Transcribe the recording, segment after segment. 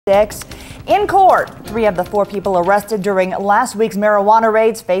In court, 3 of the 4 people arrested during last week's marijuana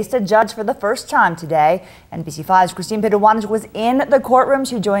raids faced a judge for the first time today. NBC5's Christine Pidewanich was in the courtroom.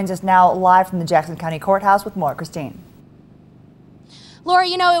 She joins us now live from the Jackson County Courthouse with more. Christine. Laura,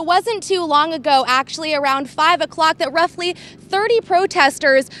 you know, it wasn't too long ago, actually around 5 o'clock, that roughly 30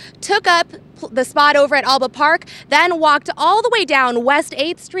 protesters took up the spot over at Alba Park, then walked all the way down West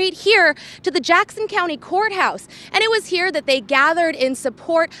 8th Street here to the Jackson County Courthouse. And it was here that they gathered in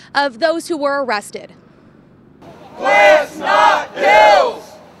support of those who were arrested. Plants, not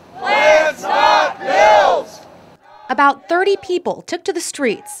pills! Plants, not pills! About 30 people took to the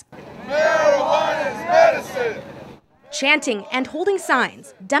streets. Marijuana is medicine! Chanting and holding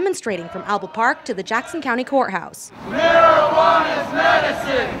signs, demonstrating from Alba Park to the Jackson County Courthouse. Marijuana is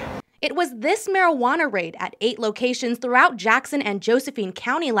medicine! It was this marijuana raid at 8 locations throughout Jackson and Josephine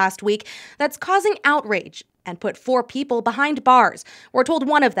County last week that's causing outrage and put 4 people behind bars. We're told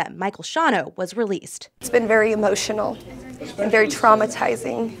one of them, Michael Shano, was released. It's been very emotional and very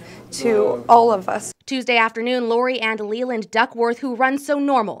traumatizing to all of us. Tuesday afternoon, Lori and Leland Duckworth, who run So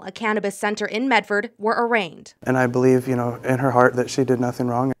Normal, a cannabis center in Medford, were arraigned. And I believe, in her heart that she did nothing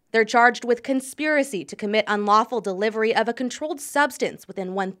wrong. They're charged with conspiracy to commit unlawful delivery of a controlled substance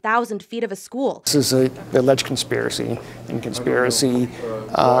within 1,000 feet of a school. This is an alleged conspiracy, and conspiracy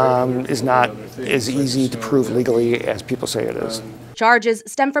is not as easy to prove legally as people say it is. Charges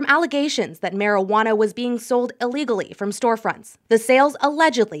stem from allegations that marijuana was being sold illegally from storefronts. The sales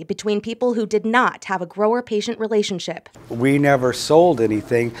allegedly between people who did not have a grower-patient relationship. We never sold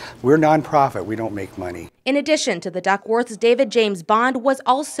anything. We're nonprofit. We don't make money. In addition to the Duckworths, David James Bond was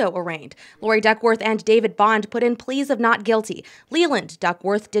also arraigned. Lori Duckworth and David Bond put in pleas of not guilty. Leland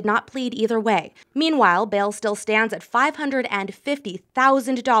Duckworth did not plead either way. Meanwhile, bail still stands at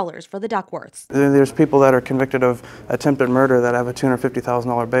 $550,000 for the Duckworths. There's people that are convicted of attempted murder that have a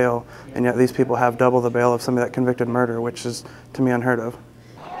 $250,000 bail, and yet these people have double the bail of somebody that convicted murder, which is, to me, unheard of.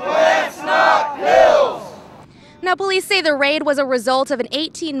 Plants, not pills! Now, police say the raid was a result of an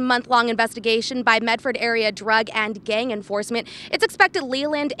 18-month-long investigation by Medford area drug and gang enforcement. It's expected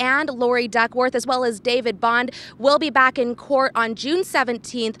Leland and Lori Duckworth, as well as David Bond, will be back in court on June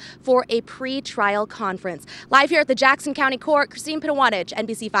 17th for a pre-trial conference. Live here at the Jackson County Court, Christine Pidewanich,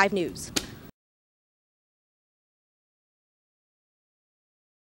 NBC5 News.